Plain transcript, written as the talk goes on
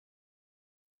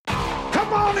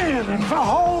Come on in and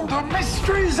behold the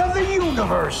mysteries of the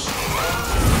universe.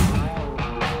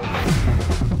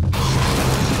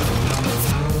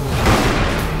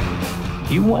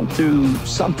 You went through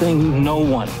something no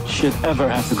one should ever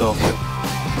have to go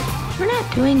through. We're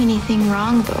not doing anything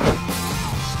wrong, though.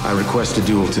 I request a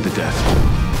duel to the death.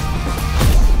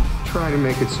 Try to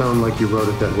make it sound like you wrote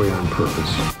it that way on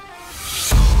purpose.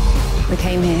 We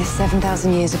came here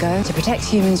 7,000 years ago to protect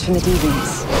humans from the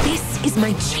deviants. This is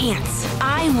my chance.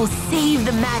 I will save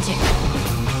the magic.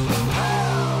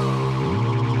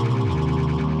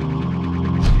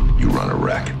 You run a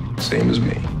wreck, same as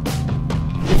me.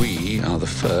 We are the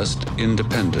first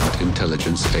independent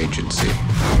intelligence agency.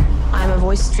 I'm a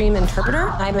voice stream interpreter.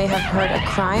 I may have heard a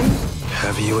crime.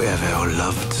 Have you ever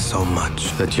loved so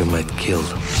much that you might kill?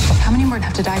 How many more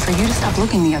have to die for you to stop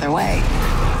looking the other way?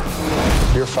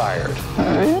 You're fired.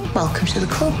 Welcome to the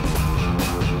club.